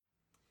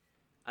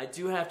I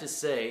do have to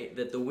say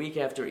that the week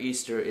after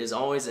Easter is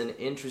always an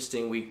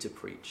interesting week to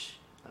preach.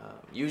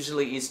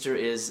 Usually Easter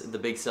is the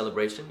big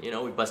celebration. You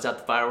know, we bust out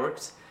the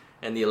fireworks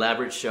and the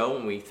elaborate show,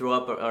 and we throw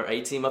up our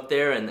A-team up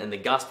there and the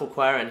gospel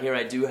choir. And here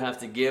I do have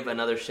to give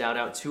another shout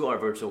out to our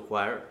virtual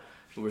choir,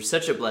 who were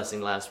such a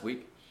blessing last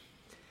week.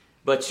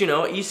 But, you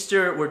know,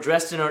 Easter, we're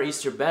dressed in our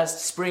Easter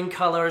best, spring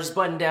colors,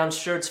 button-down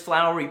shirts,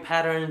 flowery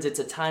patterns. It's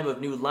a time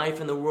of new life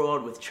in the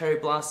world with cherry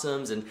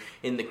blossoms and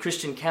in the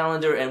Christian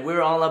calendar, and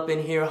we're all up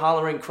in here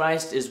hollering,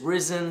 Christ is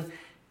risen.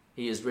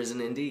 He is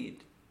risen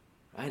indeed.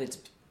 Right?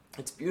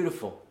 It's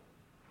beautiful.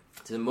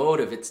 It's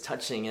emotive, it's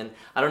touching, and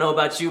I don't know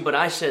about you, but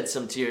I shed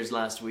some tears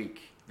last week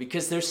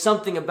because there's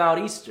something about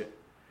Easter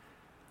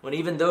when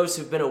even those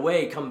who've been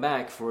away come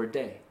back for a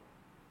day.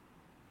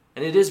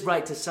 And it is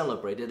right to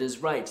celebrate. It is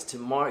right to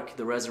mark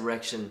the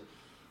resurrection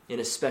in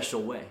a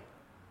special way.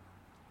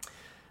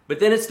 But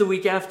then it's the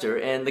week after,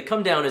 and the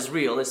come down is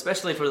real,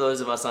 especially for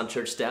those of us on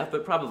church staff,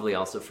 but probably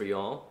also for you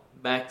all.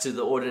 Back to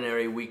the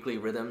ordinary weekly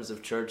rhythms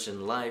of church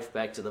and life,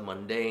 back to the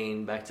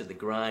mundane, back to the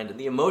grind, and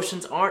the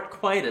emotions aren't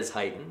quite as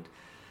heightened.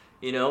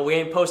 You know, we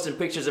ain't posting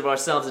pictures of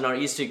ourselves in our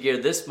Easter gear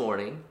this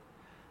morning.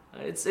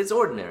 It's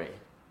ordinary.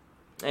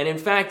 And in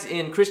fact,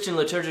 in Christian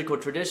liturgical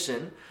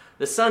tradition,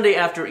 the Sunday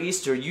after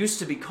Easter used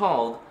to be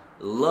called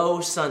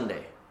Low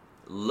Sunday.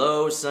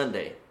 Low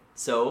Sunday.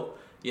 So,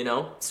 you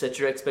know, set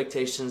your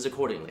expectations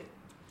accordingly.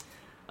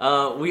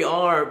 We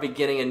are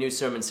beginning a new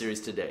sermon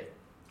series today.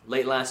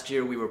 Late last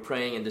year, we were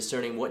praying and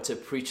discerning what to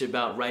preach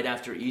about right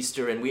after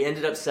Easter, and we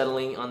ended up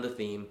settling on the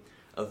theme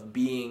of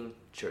being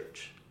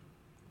church.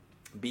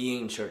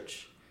 Being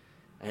church.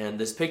 And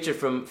this picture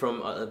from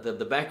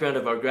the background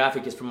of our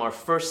graphic is from our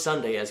first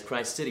Sunday as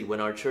Christ City,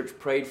 when our church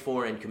prayed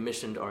for and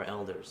commissioned our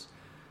elders.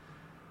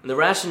 And the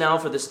rationale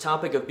for this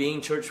topic of being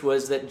church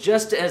was that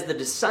just as the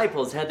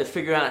disciples had to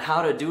figure out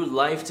how to do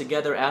life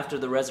together after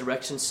the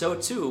resurrection, so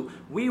too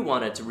we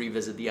wanted to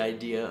revisit the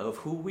idea of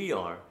who we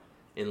are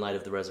in light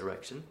of the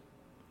resurrection.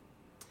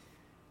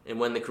 And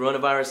when the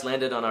coronavirus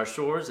landed on our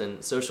shores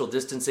and social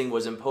distancing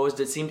was imposed,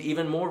 it seemed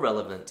even more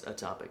relevant a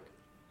topic.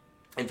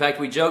 In fact,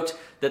 we joked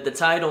that the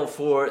title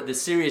for the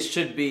series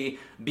should be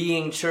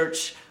Being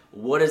Church.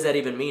 What does that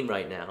even mean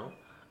right now?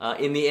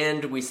 In the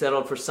end, we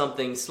settled for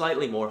something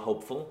slightly more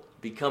hopeful,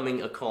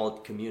 becoming a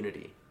called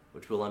community,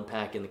 which we'll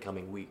unpack in the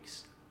coming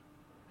weeks.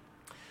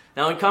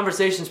 Now, in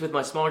conversations with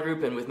my small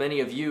group and with many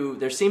of you,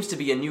 there seems to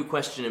be a new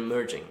question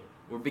emerging.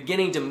 We're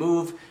beginning to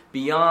move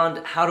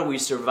beyond how do we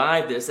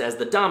survive this as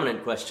the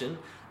dominant question,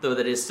 though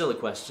that is still a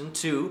question,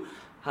 to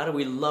how do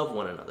we love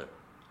one another?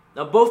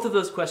 Now, both of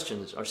those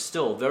questions are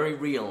still very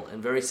real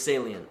and very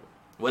salient.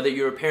 Whether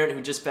you're a parent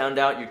who just found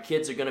out your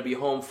kids are going to be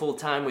home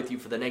full-time with you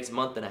for the next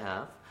month and a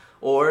half,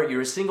 or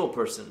you're a single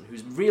person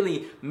who's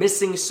really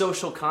missing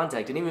social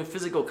contact and even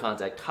physical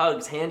contact,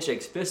 hugs,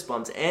 handshakes, fist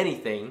bumps,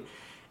 anything.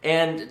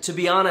 And to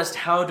be honest,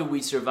 how do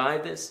we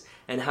survive this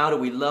and how do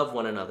we love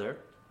one another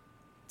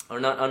are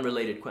not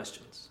unrelated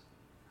questions.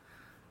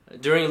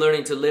 During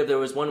Learning to Live, there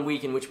was one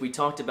week in which we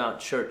talked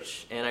about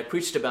church, and I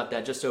preached about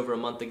that just over a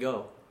month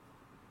ago.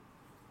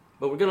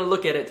 But we're going to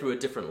look at it through a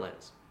different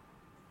lens.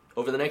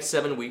 Over the next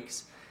 7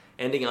 weeks,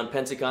 ending on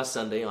Pentecost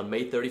Sunday on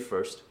May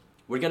 31st,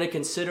 we're going to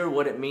consider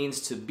what it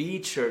means to be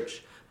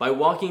church by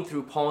walking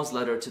through Paul's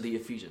letter to the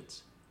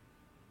Ephesians.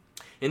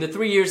 In the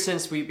 3 years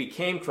since we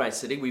became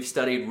Christ City, we've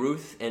studied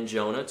Ruth and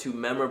Jonah, two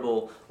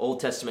memorable Old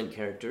Testament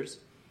characters.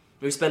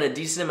 We've spent a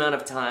decent amount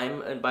of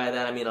time, and by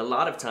that I mean a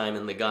lot of time,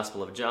 in the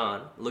Gospel of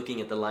John, looking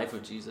at the life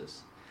of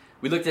Jesus.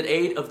 We looked at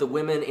 8 of the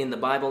women in the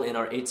Bible in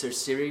our Eitzer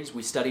series.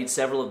 We studied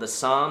several of the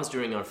Psalms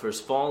during our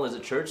first fall as a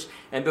church.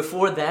 And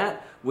before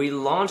that, we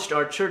launched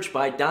our church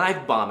by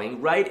dive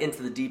bombing right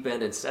into the deep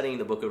end and studying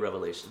the book of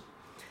Revelation.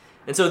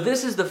 And so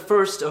this is the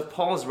first of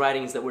Paul's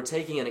writings that we're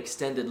taking an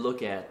extended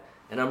look at,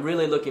 and I'm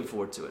really looking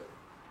forward to it.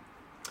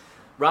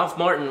 Ralph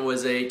Martin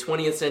was a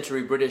 20th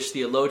century British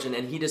theologian,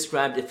 and he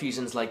described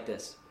Ephesians like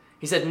this.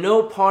 He said,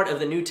 "No part of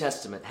the New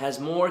Testament has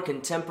more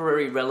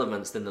contemporary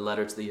relevance than the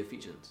letter to the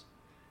Ephesians."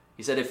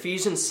 He said,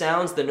 Ephesians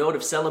sounds the note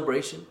of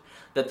celebration,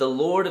 that the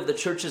Lord of the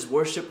church's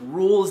worship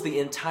rules the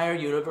entire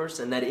universe,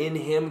 and that in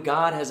him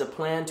God has a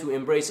plan to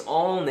embrace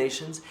all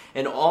nations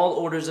and all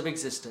orders of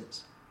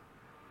existence.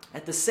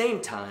 At the same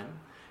time,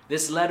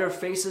 this letter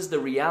faces the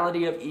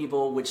reality of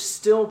evil which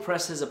still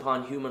presses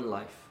upon human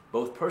life,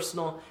 both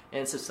personal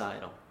and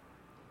societal.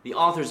 The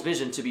author's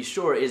vision, to be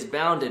sure, is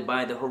bounded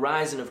by the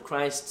horizon of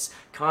Christ's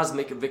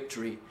cosmic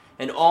victory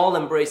and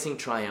all-embracing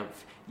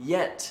triumph,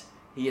 yet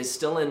he is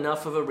still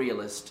enough of a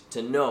realist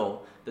to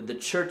know that the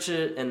church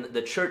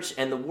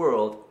and the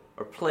world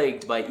are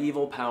plagued by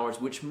evil powers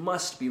which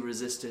must be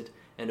resisted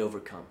and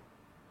overcome.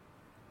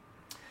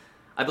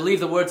 I believe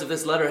the words of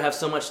this letter have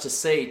so much to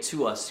say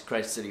to us,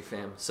 Christ City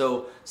fam.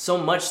 So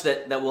much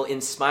that will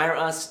inspire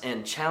us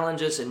and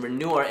challenge us and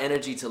renew our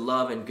energy to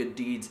love and good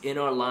deeds in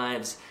our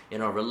lives,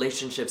 in our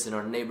relationships, in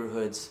our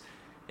neighborhoods,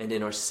 and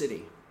in our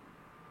city.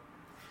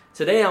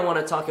 Today I want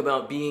to talk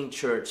about being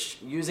church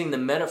using the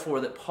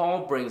metaphor that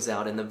Paul brings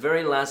out in the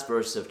very last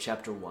verse of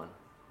chapter 1.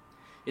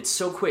 It's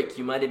so quick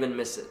you might even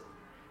miss it.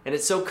 And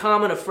it's so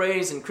common a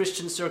phrase in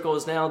Christian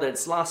circles now that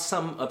it's lost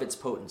some of its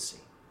potency.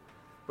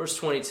 Verse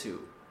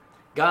 22,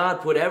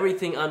 God put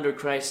everything under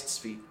Christ's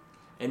feet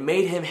and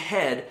made him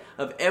head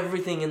of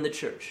everything in the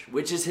church,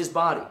 which is his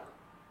body.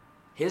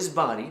 His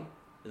body,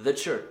 the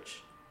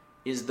church,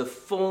 is the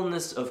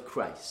fullness of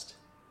Christ,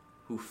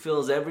 who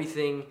fills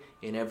everything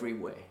in every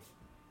way.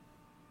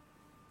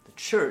 The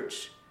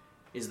church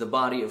is the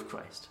body of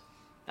Christ.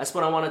 That's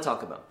what I want to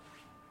talk about.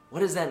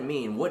 What does that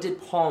mean? What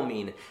did Paul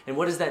mean? And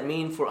what does that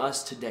mean for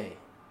us today?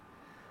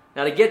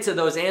 Now, to get to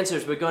those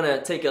answers, we're going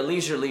to take a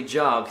leisurely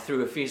jog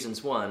through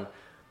Ephesians 1.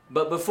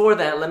 But before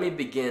that, let me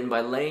begin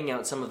by laying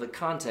out some of the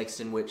context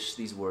in which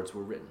these words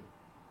were written.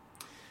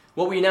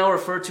 What we now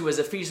refer to as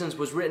Ephesians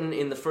was written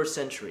in the first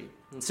century.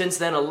 And since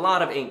then, a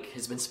lot of ink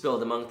has been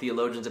spilled among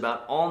theologians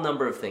about all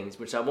number of things,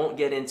 which I won't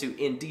get into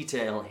in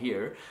detail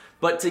here.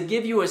 But to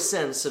give you a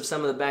sense of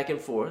some of the back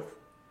and forth,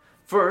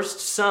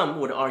 first, some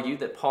would argue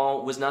that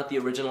Paul was not the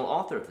original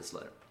author of this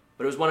letter,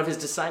 but it was one of his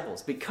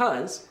disciples,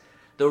 because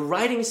the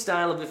writing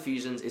style of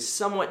Ephesians is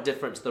somewhat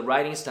different to the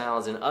writing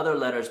styles in other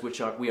letters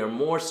which we are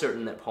more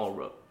certain that Paul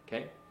wrote.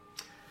 Okay?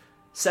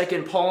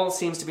 Second, Paul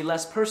seems to be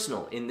less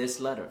personal in this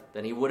letter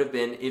than he would have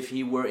been if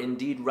he were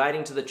indeed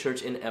writing to the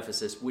church in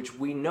Ephesus, which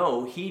we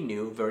know he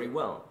knew very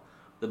well.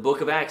 The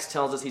book of Acts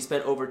tells us he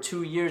spent over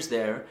 2 years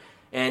there,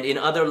 and in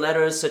other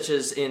letters, such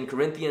as in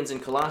Corinthians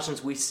and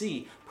Colossians, we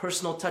see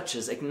personal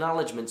touches,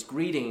 acknowledgments,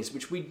 greetings,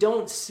 which we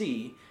don't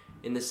see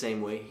in the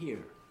same way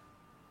here.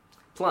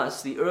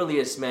 Plus, the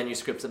earliest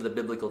manuscripts of the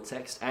biblical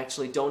text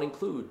actually don't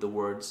include the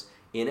words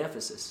in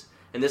Ephesus.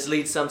 And this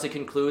leads some to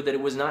conclude that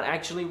it was not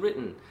actually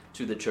written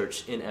to the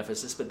church in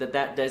Ephesus, but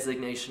that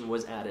designation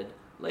was added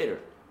later.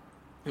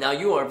 Now,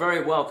 you are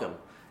very welcome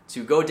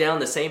to go down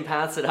the same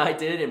paths that I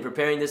did in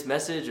preparing this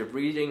message of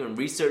reading and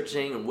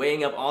researching and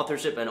weighing up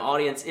authorship and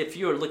audience if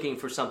you're looking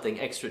for something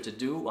extra to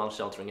do while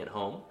sheltering at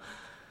home.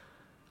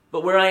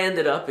 But where I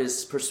ended up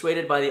is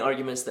persuaded by the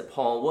arguments that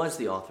Paul was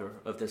the author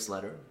of this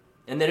letter,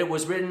 and that it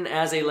was written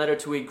as a letter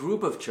to a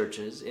group of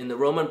churches in the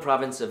Roman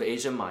province of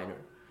Asia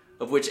Minor,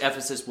 of which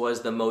Ephesus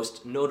was the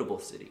most notable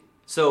city.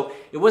 So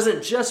it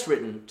wasn't just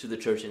written to the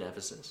church in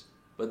Ephesus,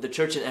 but the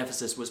church in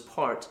Ephesus was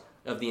part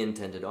of the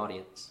intended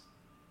audience.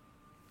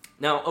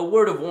 Now, a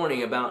word of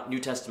warning about New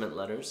Testament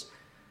letters: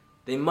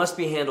 they must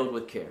be handled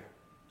with care.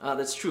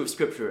 That's true of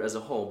Scripture as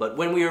a whole, but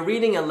when we are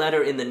reading a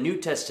letter in the New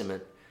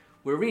Testament,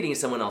 we're reading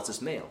someone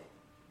else's mail.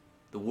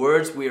 The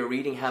words we are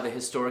reading have a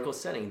historical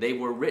setting. They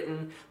were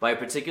written by a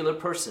particular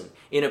person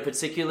in a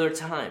particular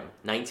time,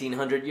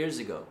 1900 years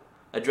ago,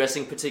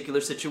 addressing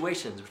particular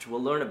situations, which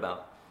we'll learn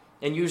about,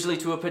 and usually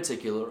to a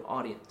particular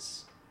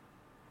audience.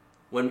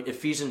 When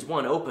Ephesians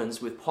 1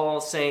 opens with Paul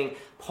saying,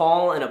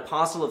 Paul, an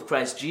apostle of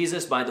Christ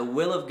Jesus, by the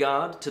will of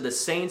God, to the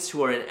saints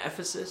who are in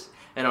Ephesus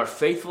and are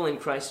faithful in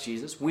Christ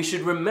Jesus, we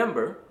should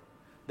remember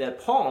that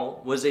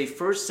Paul was a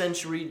first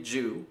century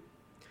Jew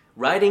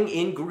writing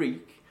in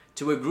Greek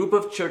to a group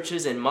of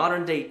churches in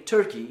modern-day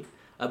Turkey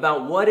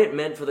about what it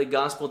meant for the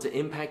gospel to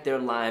impact their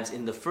lives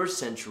in the first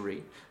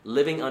century,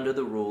 living under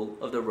the rule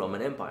of the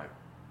Roman Empire.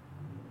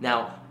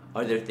 Now,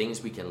 are there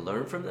things we can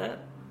learn from that?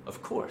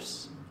 Of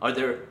course. Are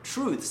there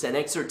truths and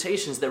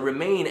exhortations that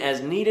remain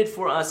as needed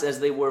for us as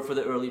they were for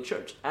the early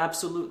church?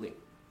 Absolutely.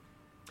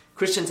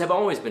 Christians have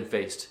always been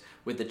faced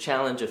with the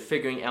challenge of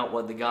figuring out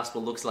what the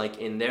gospel looks like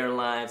in their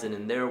lives and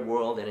in their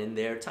world and in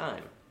their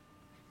time.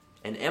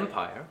 An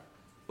empire,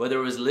 whether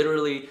it was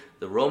literally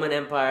the Roman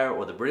Empire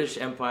or the British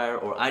Empire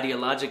or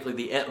ideologically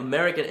the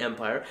American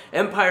Empire,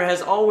 empire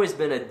has always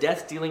been a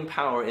death-dealing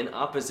power in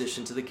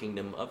opposition to the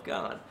kingdom of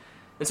God.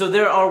 And so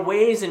there are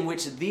ways in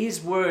which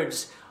these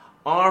words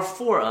are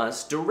for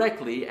us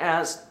directly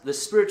as the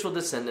spiritual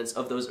descendants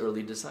of those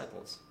early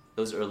disciples,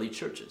 those early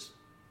churches.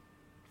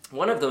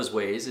 One of those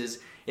ways is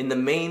in the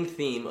main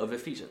theme of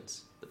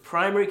Ephesians, the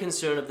primary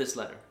concern of this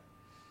letter.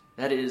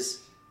 That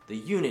is the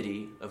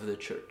unity of the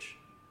church.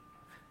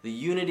 The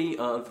unity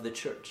of the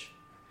church.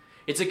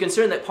 It's a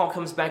concern that Paul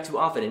comes back to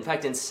often, in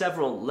fact, in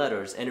several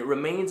letters, and it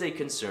remains a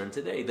concern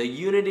today. The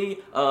unity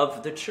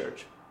of the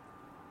church.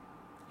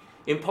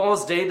 In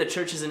Paul's day, the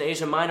churches in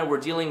Asia Minor were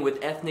dealing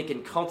with ethnic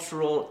and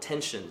cultural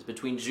tensions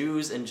between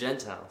Jews and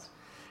Gentiles,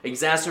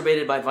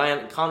 exacerbated by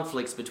violent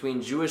conflicts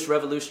between Jewish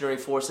revolutionary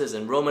forces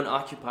and Roman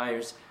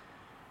occupiers.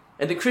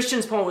 And the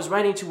Christians Paul was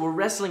writing to were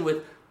wrestling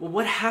with, well,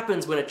 what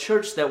happens when a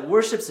church that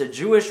worships a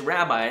Jewish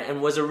rabbi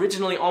and was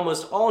originally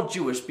almost all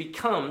Jewish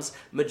becomes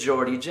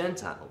majority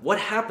Gentile? What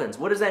happens?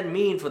 What does that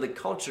mean for the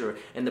culture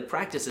and the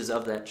practices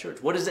of that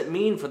church? What does it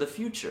mean for the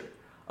future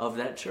of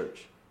that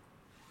church?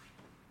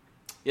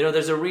 You know,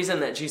 there's a reason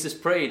that Jesus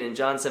prayed in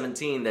John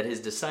 17 that his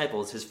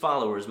disciples, his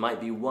followers,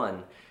 might be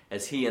one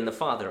as he and the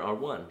Father are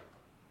one.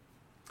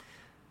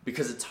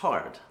 Because it's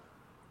hard.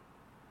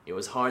 It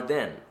was hard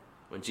then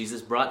when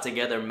Jesus brought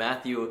together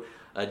Matthew,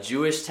 a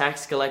Jewish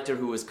tax collector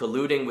who was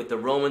colluding with the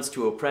Romans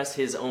to oppress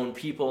his own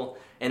people,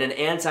 and an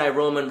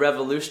anti-Roman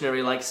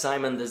revolutionary like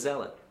Simon the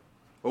Zealot.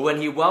 Or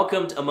when he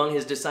welcomed among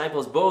his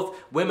disciples both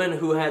women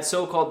who had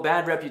so-called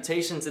bad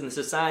reputations in the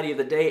society of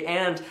the day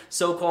and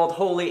so-called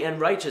holy and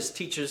righteous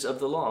teachers of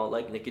the law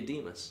like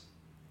Nicodemus.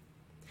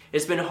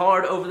 It's been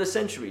hard over the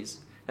centuries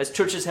as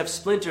churches have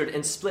splintered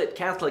and split,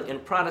 Catholic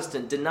and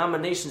Protestant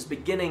denominations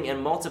beginning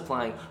and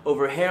multiplying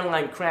over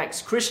hairline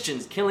cracks,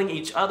 Christians killing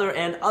each other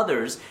and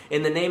others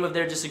in the name of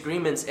their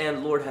disagreements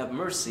and, Lord have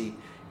mercy,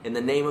 in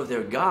the name of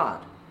their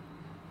God.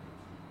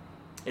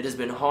 It has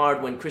been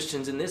hard when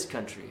Christians in this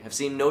country have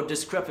seen no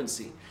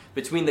discrepancy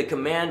between the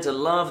command to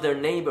love their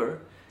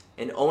neighbor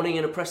and owning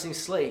and oppressing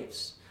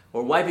slaves,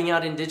 or wiping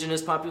out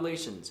indigenous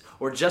populations,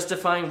 or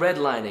justifying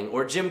redlining,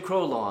 or Jim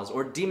Crow laws,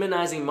 or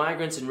demonizing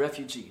migrants and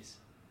refugees.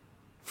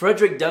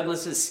 Frederick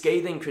Douglass's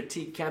scathing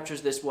critique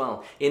captures this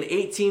well. In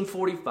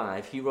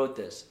 1845, he wrote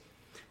this: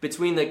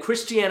 "Between the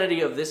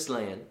Christianity of this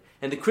land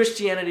and the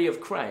Christianity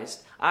of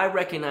Christ, I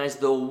recognize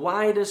the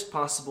widest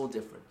possible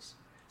difference.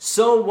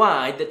 So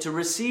wide that to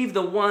receive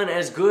the one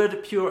as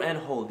good, pure, and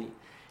holy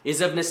is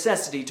of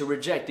necessity to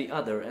reject the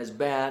other as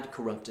bad,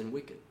 corrupt, and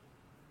wicked.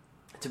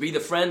 To be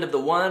the friend of the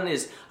one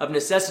is of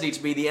necessity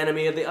to be the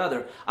enemy of the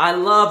other. I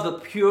love the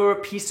pure,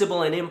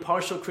 peaceable, and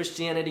impartial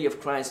Christianity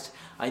of Christ.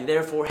 I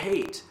therefore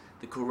hate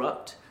the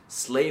corrupt,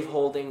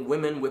 slave-holding,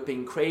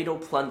 women-whipping,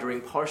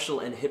 cradle-plundering, partial,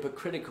 and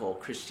hypocritical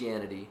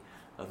Christianity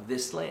of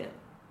this land."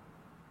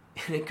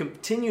 And it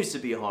continues to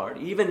be hard,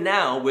 even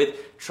now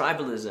with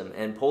tribalism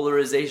and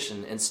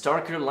polarization and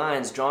starker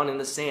lines drawn in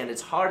the sand.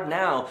 It's hard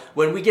now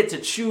when we get to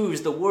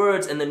choose the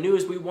words and the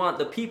news we want,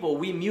 the people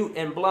we mute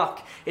and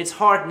block. It's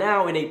hard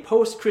now in a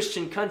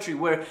post-Christian country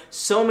where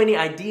so many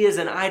ideas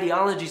and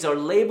ideologies are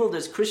labeled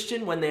as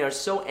Christian when they are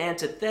so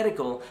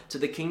antithetical to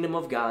the kingdom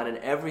of God and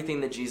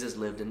everything that Jesus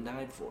lived and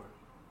died for.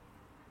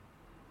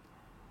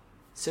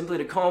 Simply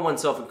to call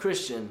oneself a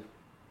Christian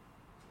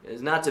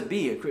is not to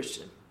be a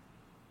Christian.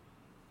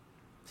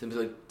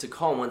 Simply to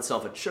call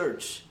oneself a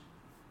church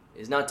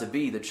is not to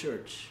be the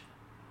church.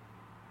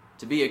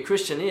 To be a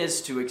Christian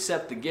is to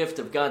accept the gift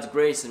of God's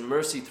grace and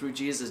mercy through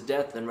Jesus'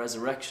 death and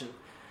resurrection,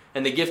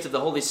 and the gift of the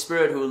Holy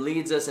Spirit who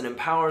leads us and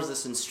empowers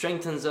us and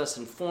strengthens us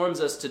and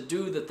forms us to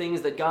do the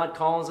things that God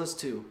calls us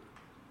to.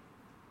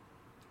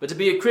 But to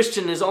be a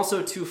Christian is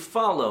also to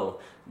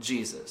follow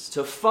Jesus.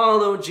 To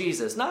follow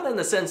Jesus, not in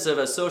the sense of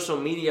a social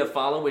media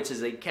follow, which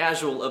is a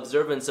casual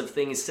observance of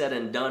things said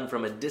and done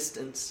from a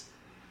distance,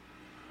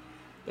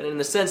 but in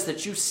the sense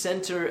that you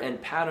center and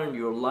pattern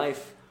your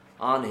life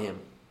on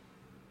him.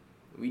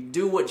 We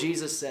do what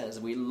Jesus says.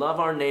 We love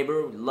our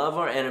neighbor. We love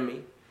our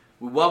enemy.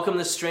 We welcome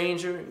the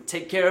stranger. We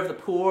take care of the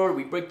poor.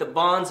 We break the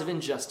bonds of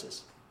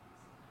injustice.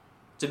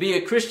 To be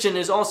a Christian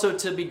is also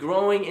to be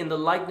growing in the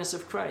likeness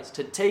of Christ,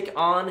 to take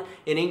on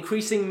in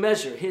increasing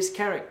measure his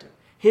character,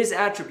 his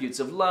attributes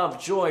of love,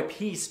 joy,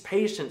 peace,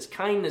 patience,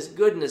 kindness,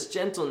 goodness,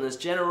 gentleness,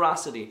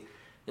 generosity,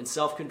 and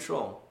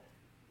self-control.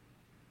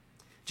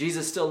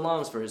 Jesus still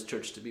longs for his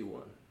church to be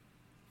one,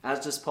 as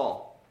does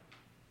Paul,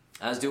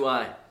 as do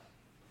I.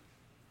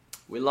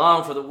 We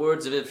long for the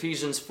words of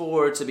Ephesians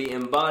 4 to be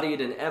embodied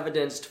and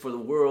evidenced for the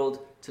world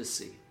to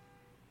see.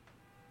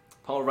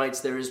 Paul writes,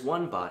 "There is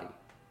one body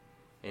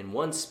and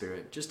one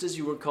Spirit, just as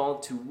you were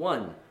called to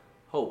one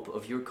hope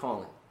of your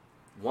calling.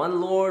 One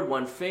Lord,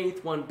 one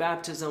faith, one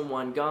baptism,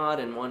 one God,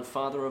 and one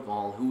Father of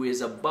all, who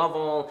is above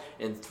all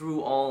and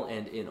through all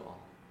and in all."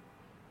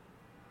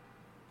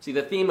 See,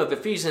 the theme of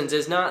Ephesians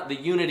is not the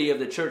unity of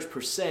the church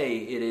per se,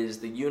 it is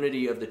the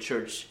unity of the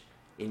church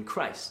in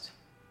Christ.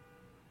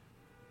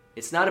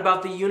 It's not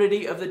about the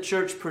unity of the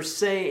church per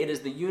se, it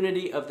is the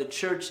unity of the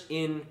church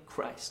in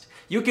Christ.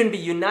 You can be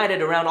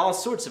united around all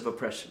sorts of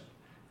oppression,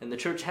 and the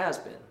church has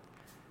been.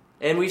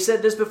 And we've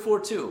said this before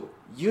too,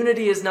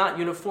 unity is not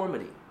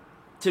uniformity.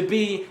 To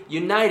be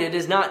united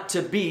is not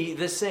to be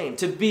the same.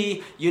 To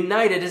be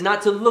united is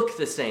not to look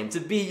the same. To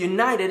be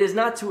united is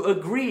not to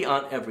agree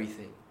on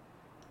everything.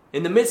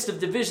 In the midst of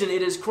division,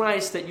 it is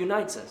Christ that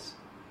unites us.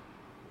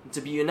 And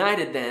to be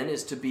united, then,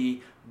 is to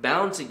be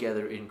bound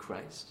together in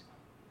Christ,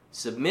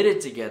 submitted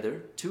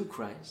together to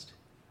Christ,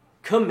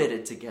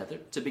 committed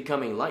together to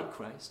becoming like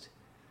Christ,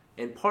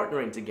 and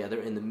partnering together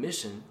in the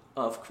mission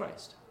of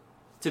Christ.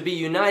 To be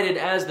united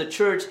as the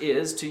church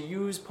is, to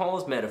use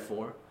Paul's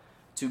metaphor,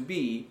 to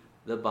be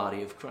the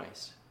body of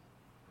Christ.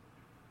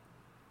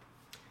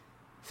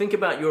 Think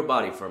about your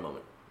body for a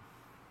moment.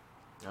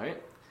 All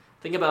right?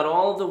 Think about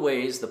all the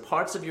ways the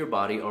parts of your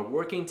body are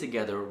working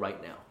together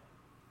right now.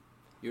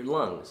 Your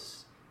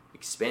lungs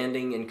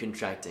expanding and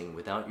contracting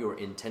without your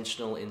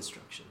intentional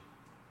instruction.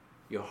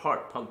 Your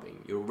heart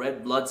pumping, your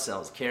red blood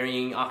cells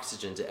carrying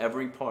oxygen to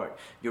every part,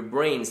 your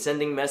brain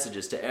sending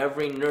messages to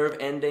every nerve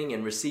ending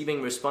and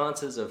receiving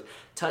responses of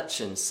touch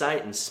and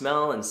sight and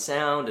smell and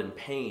sound and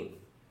pain.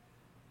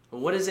 Well,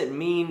 what does it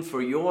mean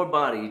for your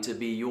body to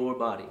be your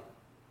body?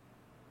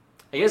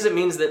 I guess it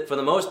means that for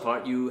the most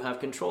part you have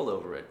control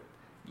over it.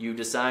 You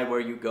decide where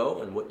you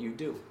go and what you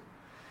do.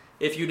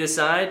 If you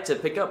decide to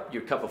pick up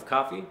your cup of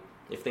coffee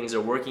If things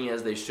are working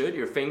as they should,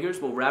 your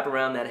fingers will wrap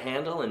around that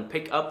handle and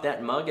pick up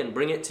that mug and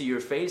bring it to your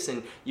face,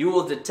 and you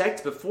will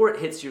detect before it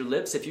hits your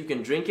lips if you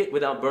can drink it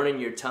without burning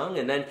your tongue,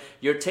 and then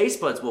your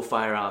taste buds will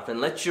fire off and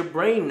let your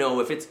brain know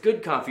if it's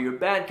good coffee or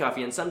bad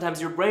coffee, and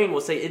sometimes your brain will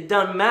say it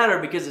doesn't matter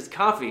because it's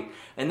coffee,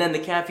 and then the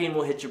caffeine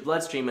will hit your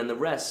bloodstream, and the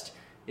rest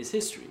is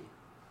history,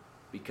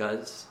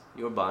 because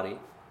your body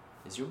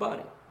is your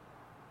body.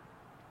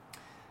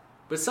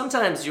 But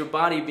sometimes your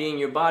body being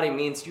your body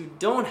means you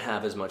don't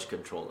have as much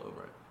control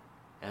over it.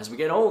 As we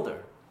get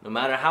older, no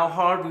matter how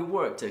hard we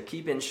work to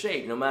keep in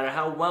shape, no matter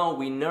how well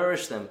we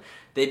nourish them,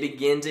 they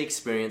begin to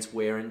experience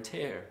wear and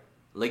tear.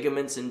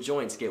 Ligaments and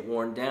joints get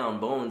worn down,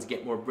 bones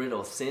get more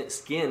brittle,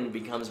 skin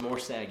becomes more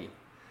saggy.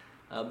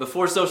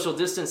 Before social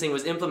distancing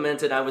was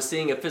implemented, I was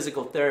seeing a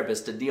physical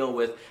therapist to deal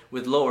with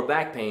lower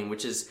back pain,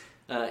 which is,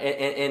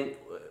 and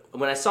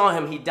when I saw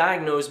him, he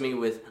diagnosed me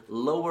with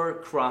lower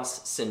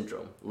cross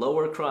syndrome,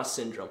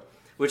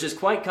 which is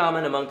quite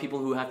common among people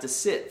who have to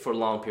sit for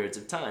long periods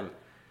of time.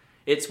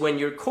 It's when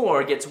your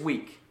core gets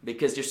weak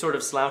because you're sort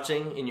of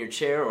slouching in your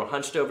chair or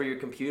hunched over your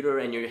computer,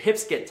 and your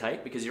hips get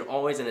tight because you're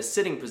always in a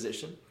sitting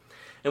position.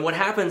 And what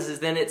happens is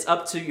then it's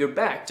up to your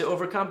back to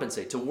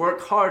overcompensate, to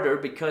work harder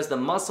because the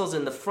muscles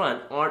in the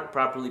front aren't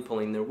properly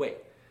pulling their weight.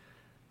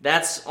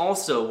 That's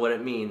also what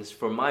it means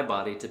for my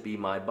body to be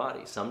my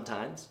body.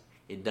 Sometimes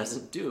it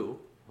doesn't do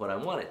what I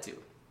want it to.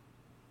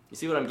 You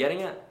see what I'm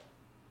getting at?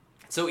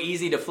 It's so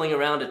easy to fling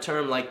around a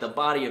term like the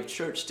body of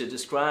church to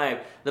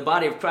describe, the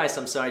body of Christ,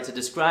 to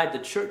describe the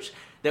church,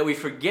 that we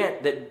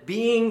forget that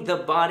being the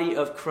body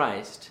of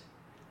Christ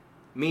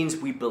means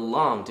we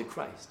belong to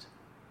Christ.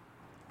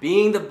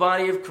 Being the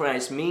body of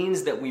Christ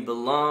means that we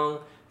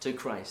belong to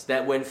Christ.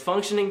 That when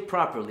functioning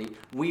properly,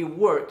 we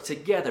work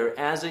together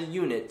as a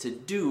unit to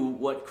do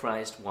what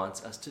Christ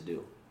wants us to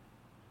do.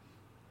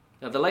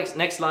 Now the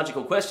next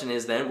logical question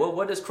is then, well,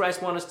 what does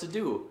Christ want us to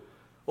do?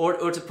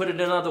 Or to put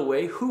it another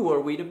way, who are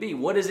we to be?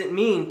 What does it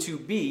mean to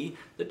be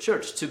the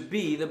church, to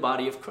be the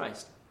body of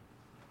Christ?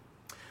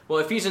 Well,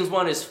 Ephesians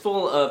 1 is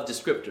full of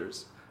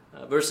descriptors.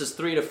 Verses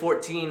 3 to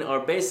 14 are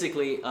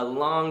basically a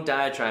long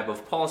diatribe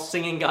of Paul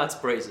singing God's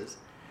praises.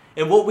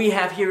 And what we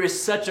have here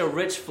is such a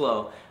rich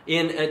flow.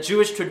 In a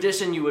Jewish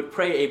tradition, you would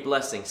pray a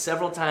blessing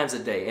several times a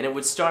day, and it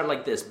would start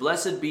like this: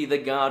 Blessed be the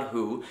God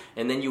who,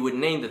 and then you would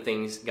name the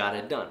things God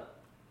had done.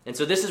 And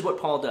so this is what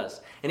Paul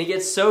does. And he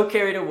gets so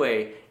carried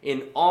away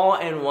in awe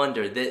and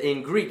wonder that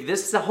in Greek,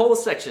 this is the whole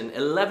section,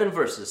 11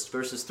 verses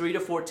 3 to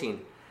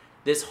 14.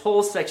 This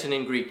whole section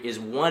in Greek is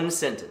one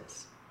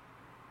sentence.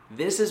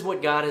 This is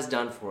what God has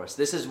done for us.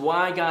 This is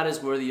why God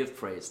is worthy of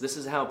praise. This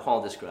is how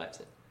Paul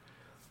describes it.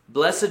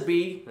 Blessed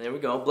be, there we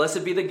go,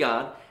 blessed be the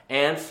God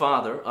and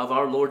Father of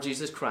our Lord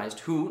Jesus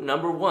Christ, who,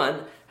 number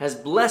one, has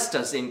blessed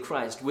us in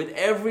Christ with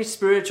every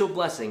spiritual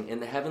blessing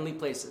in the heavenly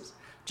places.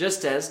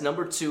 Just as,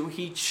 number two,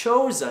 he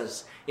chose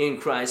us in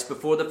Christ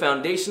before the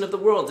foundation of the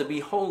world to be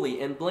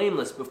holy and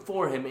blameless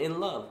before him in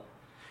love.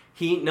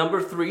 He,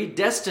 number three,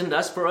 destined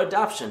us for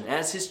adoption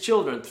as his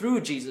children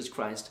through Jesus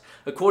Christ,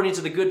 according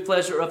to the good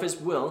pleasure of his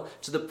will,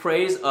 to the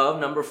praise of,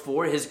 number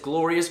four, his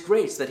glorious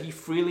grace that he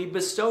freely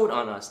bestowed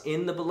on us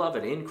in the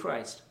beloved, in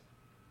Christ.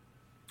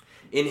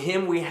 In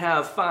him we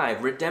have,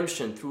 5,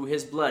 redemption through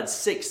his blood.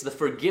 6, the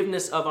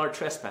forgiveness of our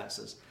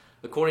trespasses,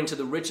 according to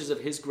the riches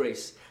of his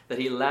grace that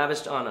he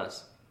lavished on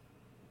us.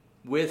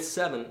 With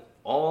 7,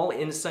 all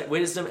insight,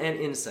 wisdom and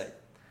insight.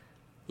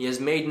 He has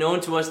made known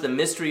to us the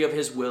mystery of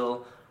his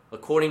will,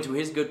 according to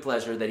his good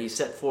pleasure that he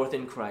set forth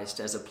in Christ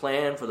as a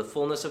plan for the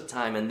fullness of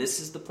time. And this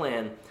is the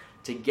plan,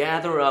 to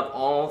gather up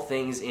all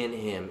things in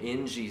him,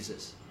 in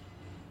Jesus.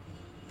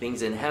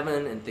 Things in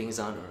heaven and things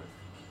on earth.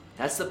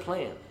 That's the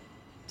plan.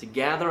 To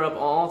gather up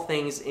all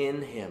things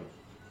in him.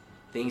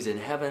 Things in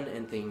heaven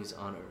and things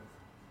on earth.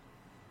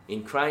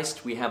 In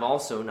Christ we have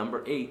also,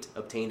 number 8,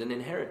 obtained an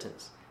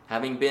inheritance.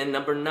 Having been,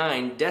 number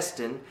 9,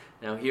 destined,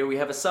 now here we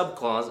have a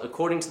subclause,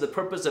 according to the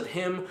purpose of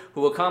him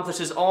who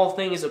accomplishes all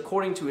things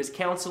according to his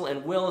counsel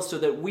and will, so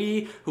that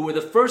we, who were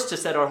the first to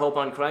set our hope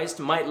on Christ,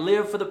 might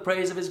live for the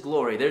praise of his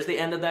glory. There's the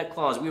end of that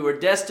clause. We were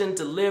destined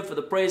to live for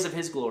the praise of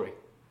his glory.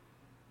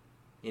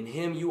 In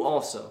him you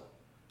also,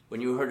 when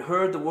you had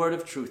heard the word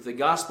of truth, the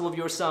gospel of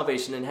your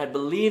salvation, and had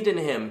believed in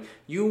him,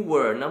 you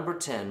were, number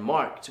 10,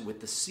 marked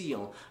with the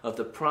seal of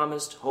the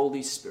promised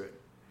Holy Spirit.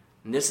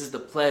 And this is the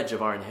pledge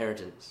of our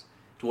inheritance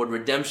toward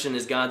redemption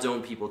as God's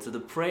own people, to the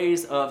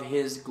praise of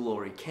his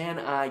glory. Can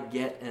I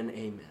get an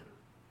amen?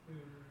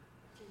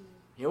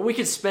 You know, we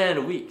could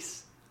spend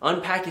weeks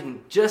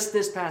unpacking just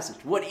this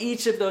passage, what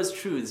each of those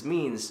truths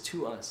means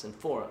to us and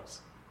for us.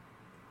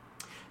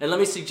 And let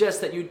me suggest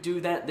that you do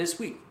that this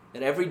week,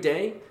 that every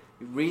day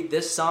you read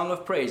this song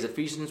of praise,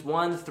 Ephesians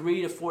 1,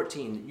 3 to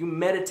 14, that you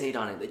meditate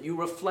on it, that you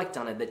reflect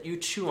on it, that you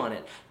chew on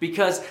it.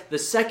 Because the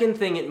second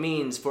thing it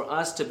means for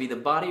us to be the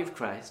body of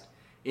Christ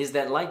is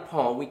that, like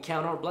Paul, we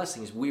count our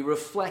blessings. We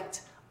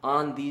reflect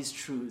on these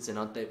truths and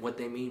on what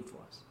they mean for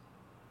us.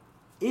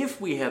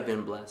 If we have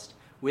been blessed,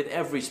 with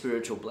every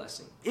spiritual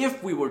blessing.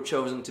 If we were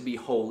chosen to be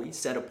holy,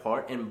 set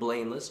apart, and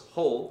blameless,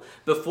 whole,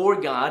 before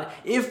God,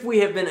 if we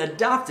have been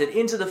adopted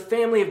into the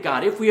family of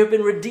God, if we have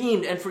been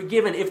redeemed and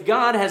forgiven, if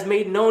God has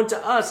made known to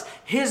us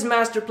his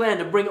master plan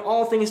to bring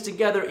all things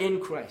together in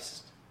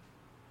Christ,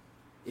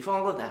 if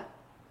all of that,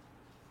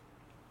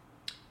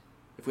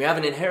 if we have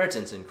an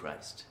inheritance in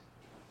Christ,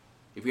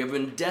 if we have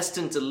been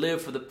destined to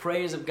live for the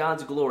praise of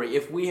God's glory,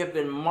 if we have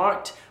been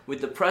marked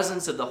with the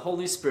presence of the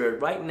Holy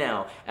Spirit right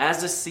now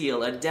as a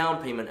seal, a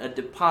down payment, a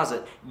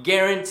deposit,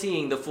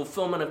 guaranteeing the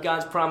fulfillment of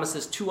God's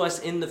promises to us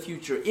in the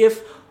future,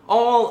 if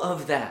all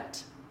of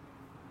that,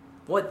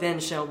 what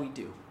then shall we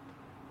do?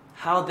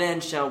 How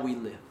then shall we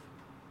live?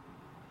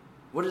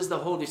 What is the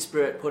Holy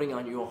Spirit putting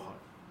on your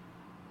heart,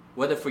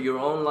 whether for your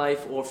own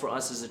life or for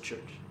us as a church?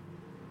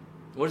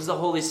 What is the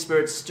Holy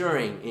Spirit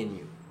stirring in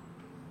you?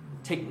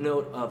 Take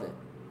note of it.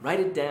 Write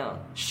it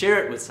down.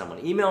 Share it with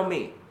someone. Email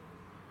me.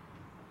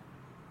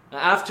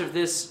 After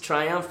this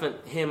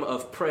triumphant hymn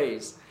of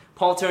praise,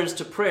 Paul turns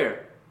to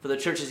prayer for the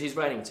churches he's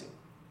writing to.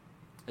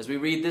 As we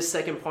read this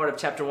second part of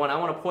chapter 1, I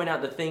want to point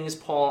out the things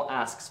Paul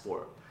asks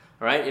for.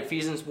 All right,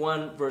 Ephesians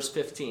 1, verse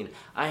 15.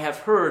 I have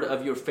heard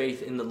of your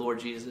faith in the Lord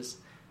Jesus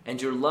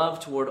and your love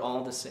toward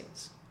all the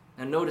saints.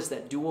 And notice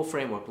that dual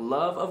framework.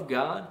 Love of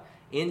God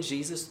in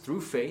Jesus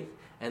through faith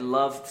and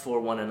love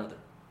for one another.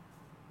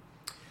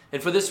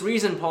 And for this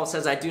reason, Paul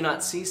says, I do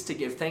not cease to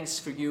give thanks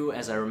for you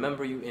as I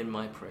remember you in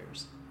my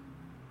prayers.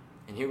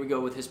 And here we go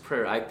with his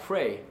prayer. I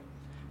pray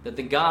that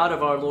the God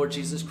of our Lord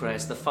Jesus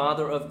Christ, the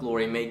Father of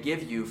glory, may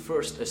give you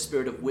first a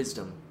spirit of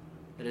wisdom,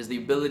 that is the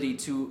ability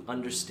to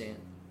understand,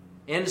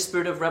 and a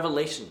spirit of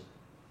revelation,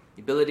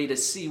 the ability to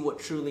see what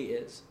truly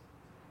is,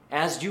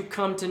 as you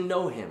come to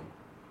know him,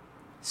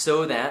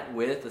 so that,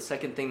 with the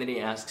second thing that he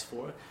asks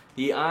for,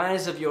 the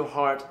eyes of your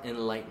heart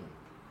enlightened.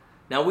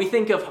 Now, we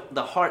think of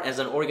the heart as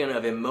an organ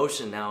of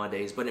emotion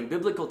nowadays, but in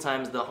biblical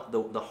times,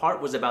 the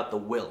heart was about the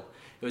will.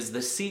 It was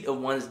the seat of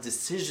one's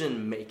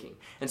decision-making.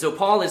 And so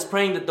Paul is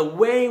praying that the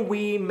way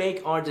we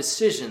make our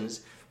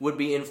decisions would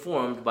be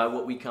informed by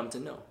what we come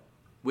to know,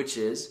 which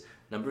is,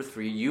 number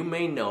 3, you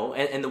may know,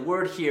 and the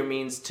word here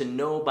means to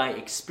know by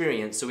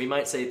experience. So we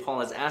might say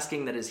Paul is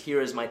asking that his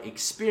hearers might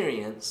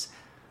experience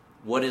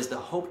what is the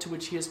hope to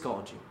which he has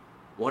called you,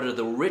 what are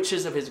the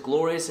riches of his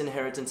glorious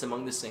inheritance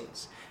among the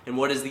saints, and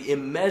what is the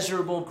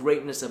immeasurable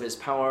greatness of his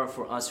power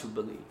for us who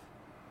believe,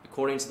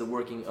 according to the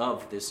working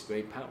of this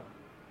great power.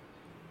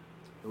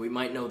 That we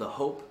might know the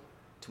hope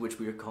to which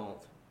we are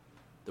called,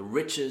 the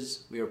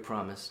riches we are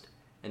promised,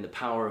 and the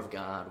power of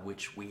God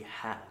which we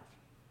have.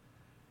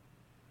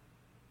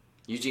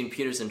 Eugene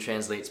Peterson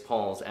translates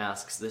Paul's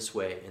asks this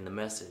way in the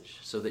Message,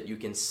 so that you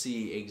can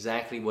see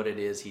exactly what it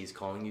is he's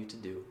calling you to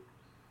do.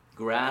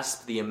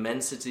 Grasp the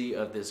immensity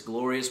of this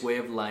glorious way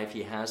of life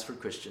he has for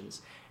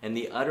Christians and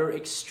the utter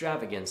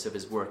extravagance of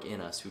his work in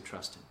us who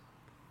trust him.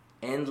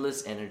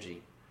 Endless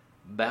energy,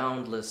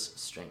 boundless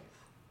strength.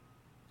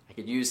 I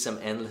could use some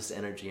endless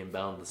energy and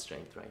boundless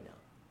strength right now.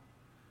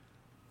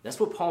 That's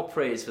what Paul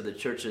prays for the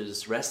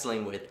churches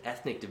wrestling with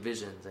ethnic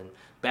divisions and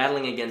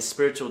battling against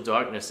spiritual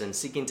darkness and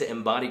seeking to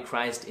embody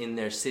Christ in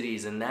their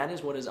cities, and that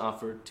is what is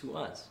offered to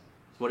us,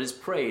 what is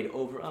prayed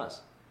over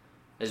us,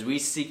 as we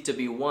seek to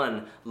be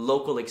one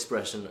local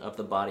expression of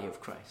the body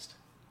of Christ.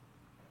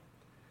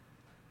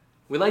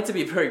 We like to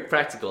be very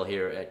practical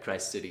here at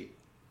Christ City.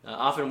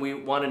 Often we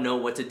want to know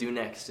what to do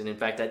next, and in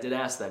fact I did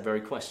ask that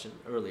very question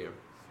earlier.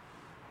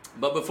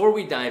 But before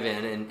we dive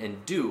in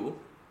and do,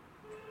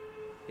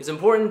 it's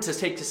important to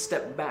take a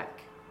step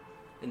back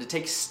and to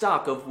take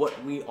stock of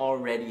what we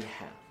already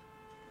have,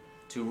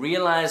 to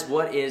realize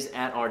what is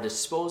at our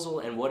disposal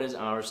and what is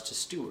ours to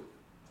steward.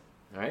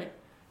 All right?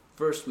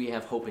 First, we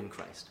have hope in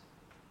Christ.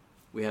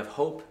 We have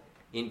hope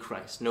in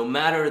Christ. No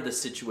matter the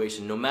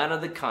situation, no matter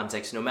the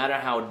context, no matter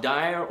how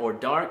dire or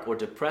dark or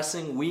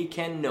depressing, we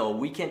can know,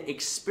 we can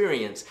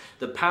experience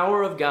the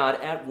power of God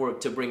at work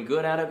to bring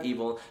good out of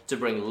evil, to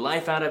bring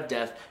life out of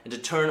death, and to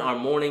turn our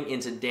mourning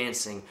into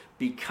dancing,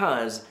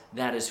 because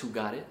that is who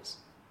God is.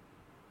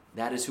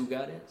 That is who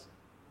God is.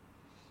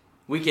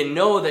 We can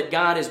know that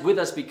God is with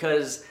us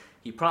because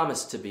he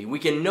promised to be. We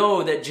can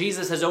know that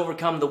Jesus has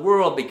overcome the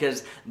world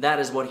because that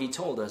is what he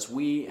told us.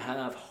 We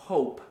have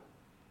hope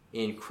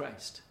in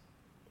Christ.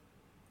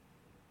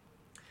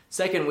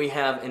 Second, we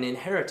have an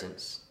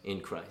inheritance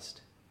in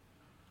Christ.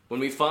 When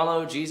we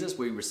follow Jesus,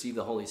 we receive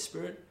the Holy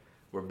Spirit.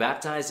 We're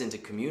baptized into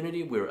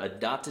community. We're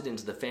adopted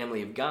into the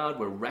family of God.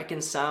 We're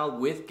reconciled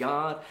with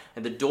God.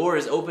 And the door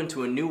is open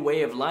to a new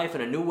way of life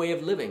and a new way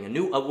of living,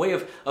 a way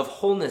of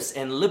wholeness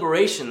and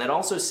liberation that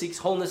also seeks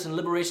wholeness and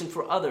liberation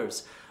for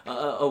others.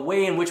 A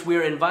way in which we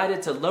are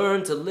invited to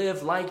learn to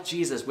live like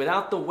Jesus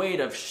without the weight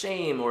of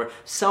shame or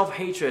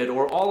self-hatred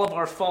or all of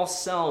our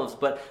false selves,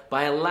 but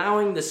by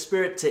allowing the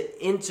Spirit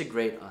to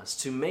integrate us,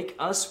 to make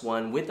us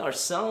one with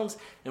ourselves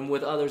and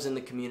with others in the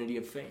community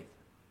of faith.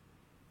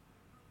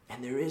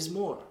 And there is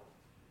more.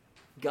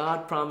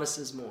 God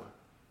promises more.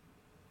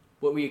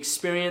 What we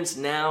experience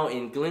now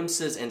in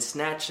glimpses and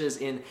snatches,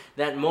 in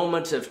that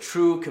moment of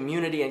true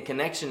community and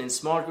connection in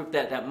small group,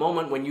 that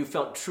moment when you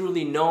felt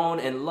truly known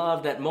and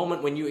loved, that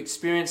moment when you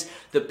experienced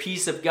the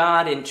peace of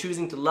God in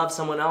choosing to love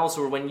someone else,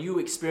 or when you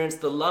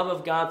experienced the love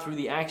of God through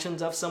the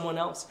actions of someone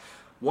else,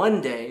 one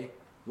day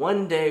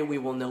we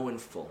will know in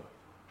full.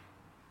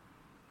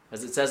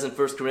 As it says in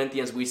 1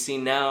 Corinthians, we see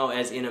now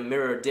as in a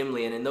mirror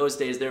dimly, and in those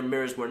days their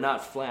mirrors were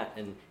not flat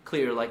and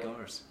clear like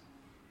ours.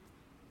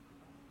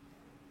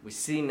 We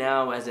see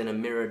now as in a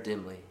mirror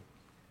dimly,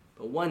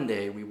 but one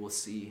day we will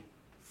see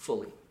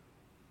fully.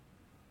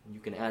 You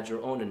can add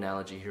your own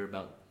analogy here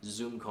about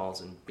Zoom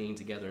calls and being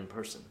together in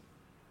person.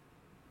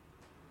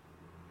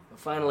 But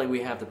finally,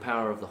 we have the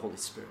power of the Holy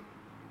Spirit.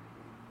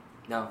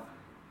 Now,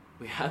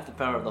 we have the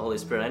power of the Holy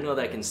Spirit. I know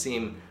that can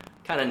seem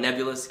kind of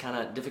nebulous, kind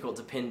of difficult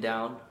to pin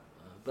down,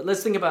 but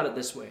let's think about it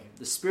this way.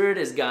 The Spirit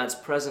is God's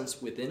presence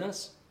within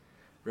us,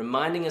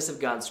 reminding us of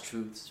God's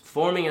truths,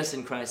 forming us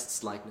in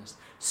Christ's likeness,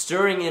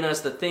 stirring in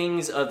us the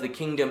things of the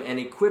kingdom, and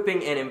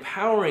equipping and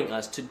empowering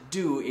us to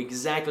do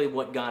exactly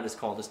what God has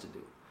called us to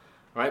do.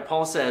 All right,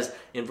 Paul says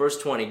in verse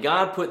 20,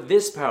 God put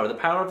this power, the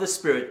power of the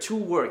Spirit, to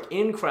work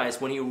in Christ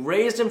when he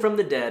raised him from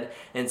the dead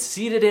and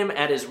seated him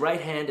at his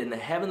right hand in the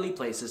heavenly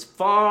places,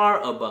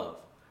 far above,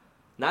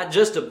 not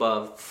just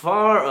above,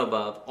 far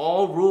above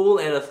all rule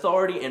and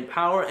authority and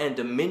power and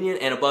dominion,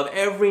 and above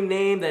every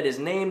name that is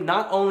named,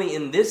 not only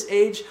in this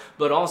age,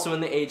 but also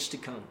in the age to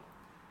come.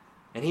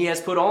 And he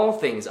has put all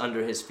things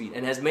under his feet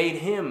and has made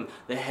him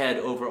the head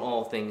over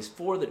all things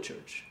for the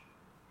church,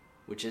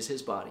 which is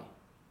his body,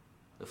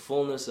 the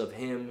fullness of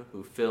him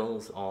who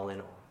fills all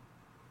in all.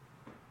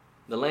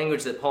 The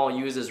language that Paul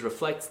uses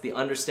reflects the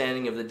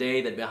understanding of the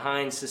day that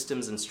behind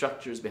systems and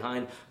structures,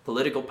 behind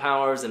political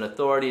powers and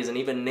authorities and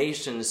even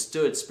nations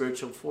stood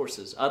spiritual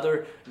forces,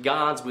 other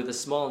gods with a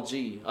small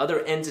g, other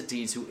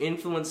entities who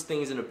influence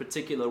things in a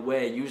particular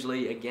way,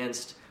 usually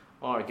against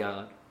our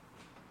God.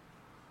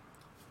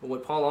 But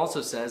what Paul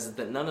also says is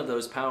that none of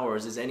those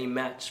powers is any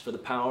match for the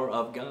power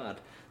of God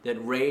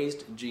that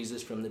raised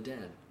Jesus from the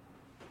dead,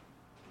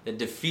 that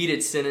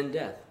defeated sin and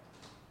death.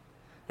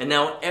 And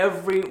now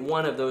every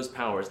one of those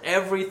powers,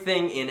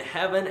 everything in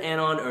heaven and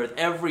on earth,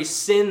 every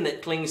sin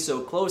that clings so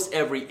close,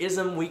 every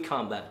ism we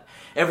combat,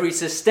 every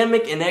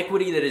systemic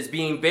inequity that is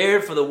being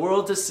bared for the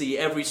world to see,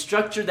 every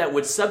structure that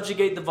would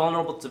subjugate the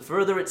vulnerable to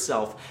further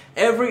itself,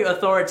 every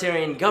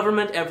authoritarian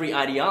government, every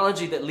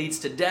ideology that leads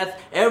to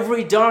death,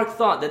 every dark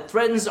thought that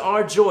threatens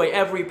our joy,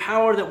 every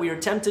power that we are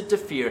tempted to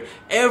fear,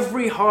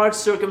 every hard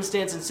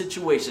circumstance and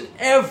situation,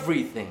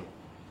 everything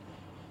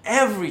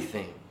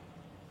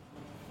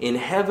in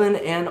heaven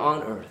and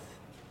on earth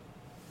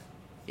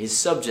is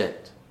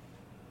subject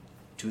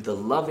to the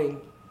loving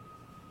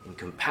and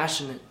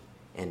compassionate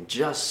and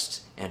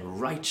just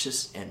and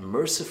righteous and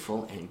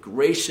merciful and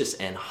gracious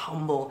and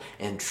humble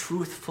and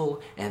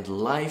truthful and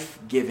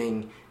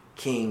life-giving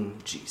King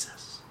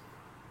Jesus,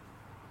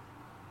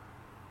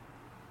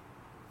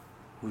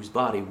 whose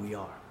body we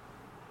are,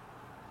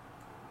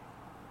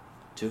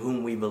 to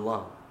whom we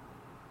belong,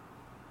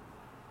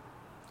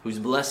 whose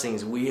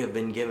blessings we have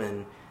been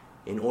given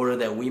in order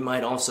that we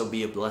might also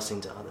be a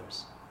blessing to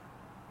others.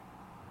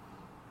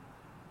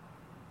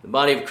 The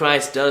body of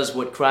Christ does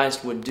what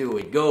Christ would do.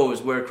 It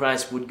goes where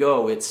Christ would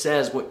go. It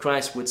says what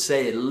Christ would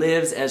say. It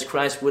lives as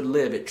Christ would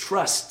live. It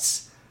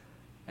trusts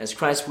as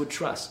Christ would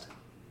trust.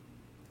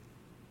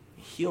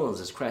 It heals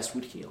as Christ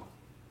would heal.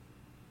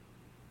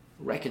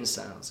 It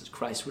reconciles as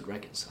Christ would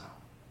reconcile.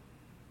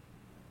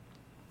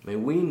 May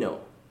we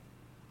know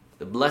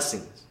the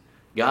blessings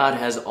God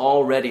has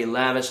already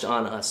lavished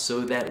on us so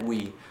that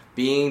we,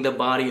 being the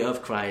body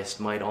of Christ,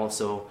 might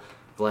also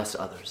bless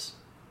others.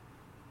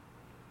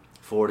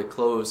 For to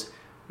close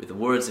with the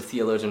words of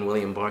theologian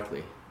William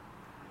Barclay,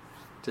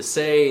 to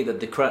say that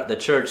the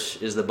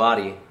church is the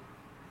body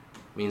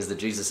means that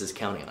Jesus is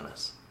counting on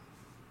us.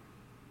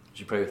 Would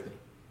you pray with me?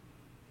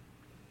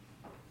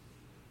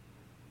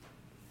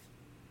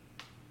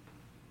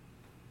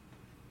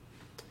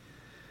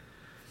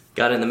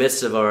 God, in the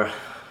midst of our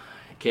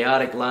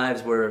chaotic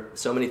lives where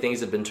so many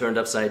things have been turned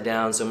upside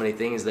down, so many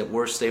things that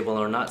were stable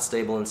are not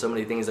stable, and so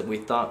many things that we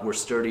thought were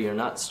sturdy are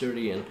not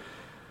sturdy, and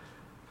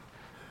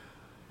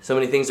so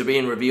many things are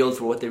being revealed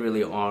for what they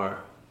really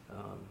are.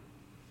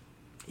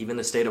 Even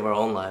the state of our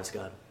own lives,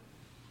 God.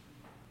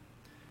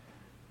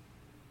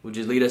 Would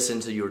you lead us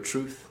into your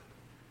truth?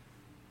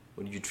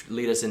 Would you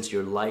lead us into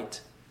your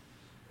light?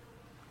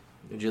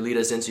 Would you lead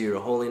us into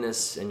your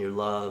holiness and your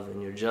love and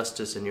your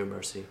justice and your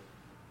mercy?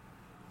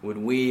 Would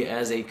we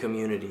as a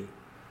community,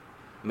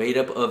 made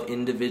up of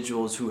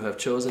individuals who have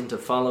chosen to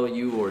follow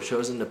you or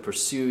chosen to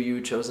pursue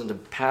you, chosen to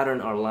pattern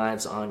our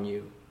lives on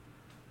you,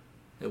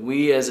 that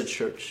we as a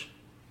church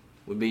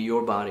would be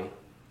your body.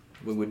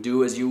 We would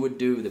do as you would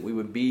do, that we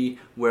would be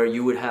where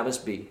you would have us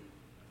be.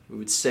 We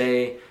would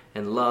say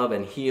and love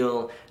and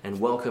heal and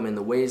welcome in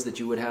the ways that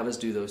you would have us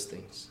do those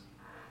things.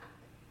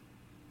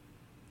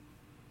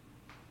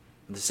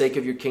 For the sake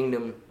of your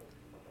kingdom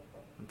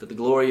and for the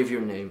glory of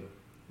your name,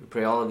 we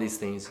pray all of these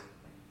things.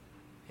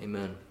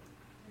 Amen.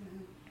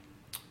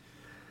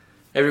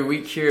 Every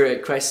week here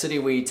at Christ City,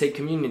 we take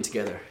communion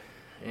together,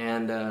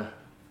 and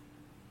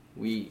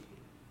we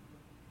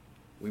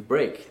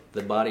break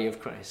the body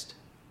of Christ.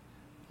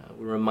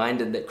 We're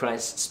reminded that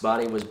Christ's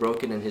body was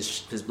broken and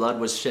his blood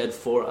was shed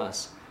for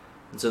us.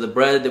 And so the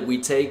bread that we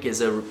take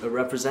is a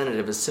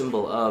representative, a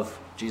symbol of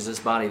Jesus'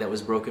 body that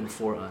was broken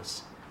for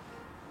us.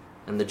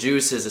 And the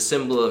juice is a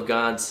symbol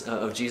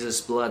of Jesus'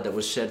 blood that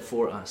was shed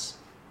for us,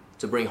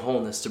 to bring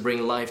wholeness, to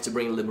bring life, to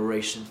bring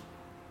liberation.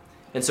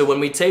 And so when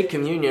we take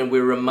communion,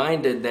 we're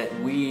reminded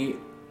that we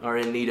are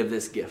in need of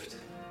this gift.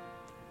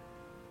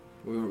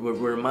 We're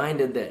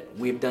reminded that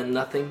we've done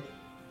nothing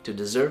to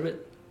deserve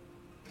it,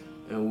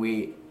 and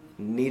we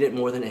need it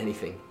more than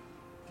anything.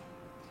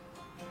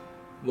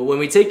 But when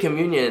we take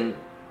communion,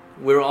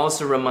 we're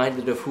also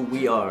reminded of who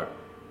we are.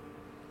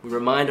 We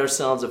remind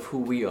ourselves of who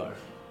we are,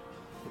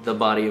 the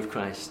body of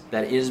Christ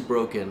that is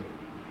broken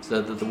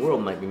so that the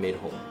world might be made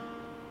whole.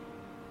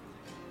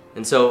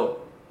 And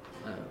so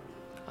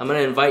I'm going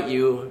to invite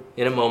you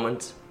in a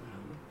moment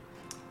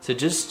to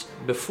just,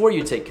 before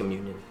you take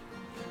communion,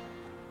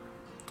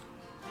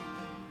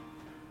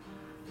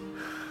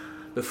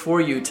 before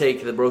you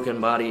take the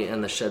broken body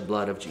and the shed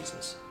blood of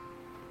Jesus,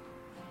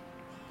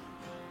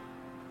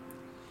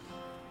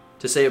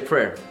 to say a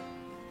prayer.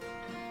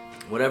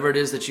 Whatever it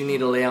is that you need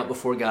to lay out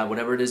before God,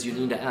 whatever it is you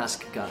need to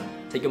ask God,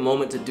 take a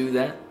moment to do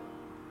that.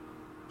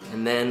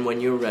 And then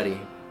when you're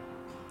ready,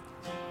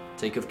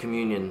 take of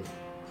communion,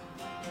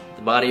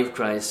 the body of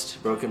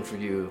Christ broken for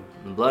you,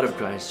 and the blood of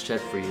Christ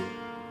shed for you,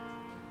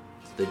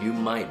 so that you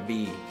might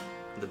be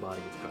the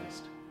body of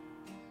Christ.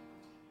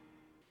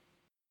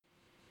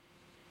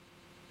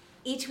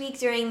 Each week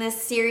during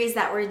this series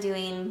that we're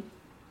doing,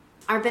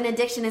 our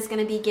benediction is going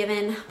to be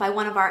given by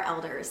one of our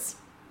elders.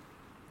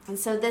 And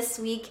so this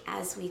week,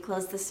 as we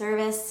close the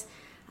service,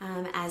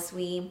 as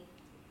we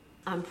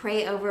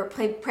pray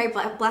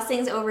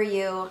blessings over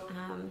you,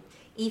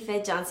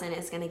 Aoife Johnson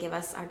is going to give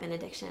us our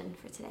benediction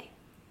for today.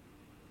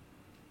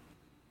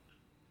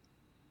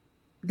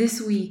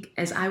 This week,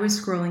 as I was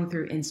scrolling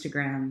through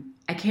Instagram,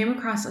 I came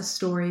across a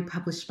story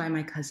published by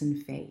my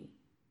cousin Faye,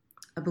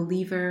 a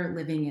believer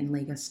living in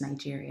Lagos,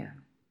 Nigeria.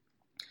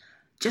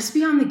 Just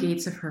beyond the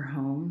gates of her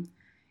home,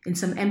 in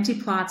some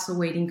empty plots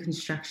awaiting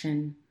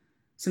construction,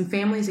 some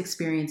families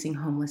experiencing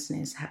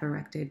homelessness have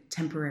erected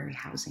temporary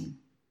housing.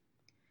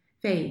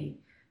 Faye,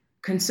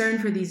 concerned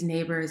for these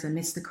neighbors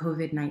amidst the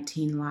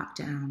COVID-19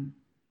 lockdown,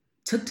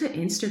 took to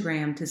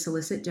Instagram to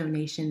solicit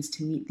donations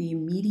to meet the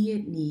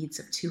immediate needs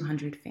of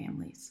 200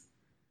 families.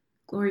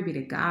 Glory be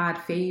to God,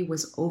 Faye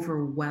was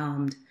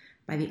overwhelmed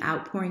by the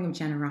outpouring of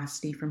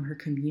generosity from her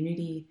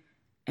community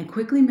and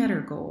quickly met her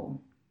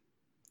goal.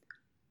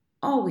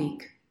 All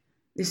week,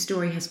 this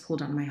story has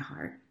pulled on my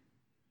heart.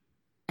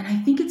 And I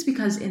think it's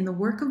because in the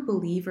work of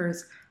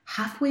believers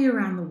halfway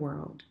around the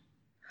world,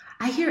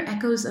 I hear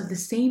echoes of the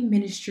same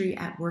ministry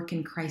at work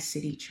in Christ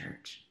City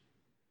Church.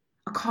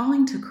 A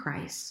calling to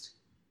Christ,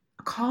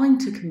 a calling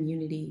to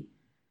community,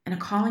 and a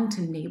calling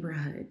to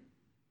neighborhood.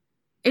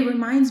 It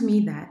reminds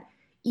me that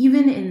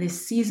even in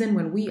this season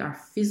when we are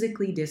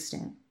physically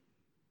distant,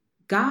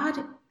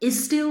 God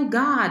is still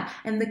God,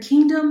 and the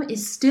kingdom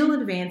is still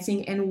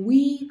advancing, and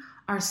we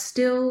are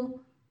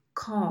still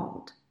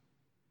called.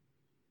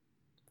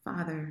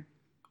 Father,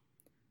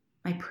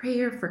 my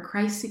prayer for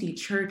Christ City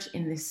Church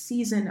in this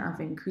season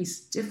of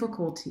increased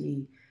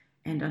difficulty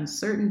and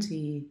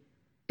uncertainty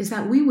is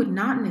that we would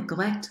not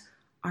neglect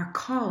our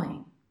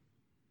calling.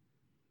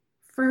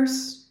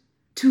 First,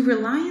 to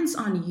reliance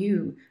on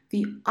you,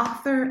 the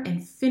author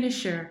and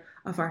finisher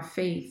of our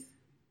faith.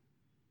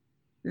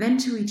 Then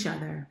to each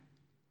other,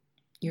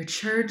 your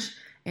church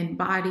and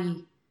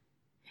body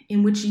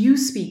in which you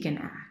speak and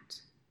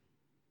act.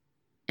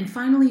 And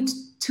finally,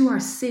 to our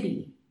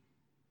city,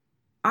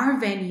 our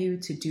venue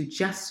to do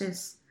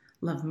justice,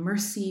 love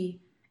mercy,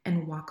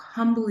 and walk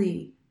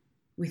humbly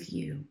with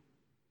you.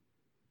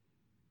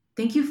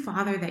 Thank you,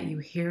 Father, that you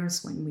hear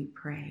us when we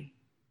pray.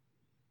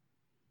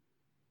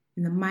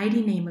 In the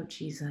mighty name of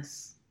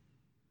Jesus,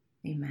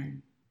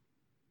 amen.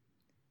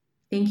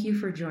 Thank you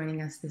for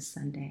joining us this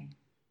Sunday.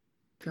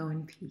 Go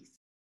in peace.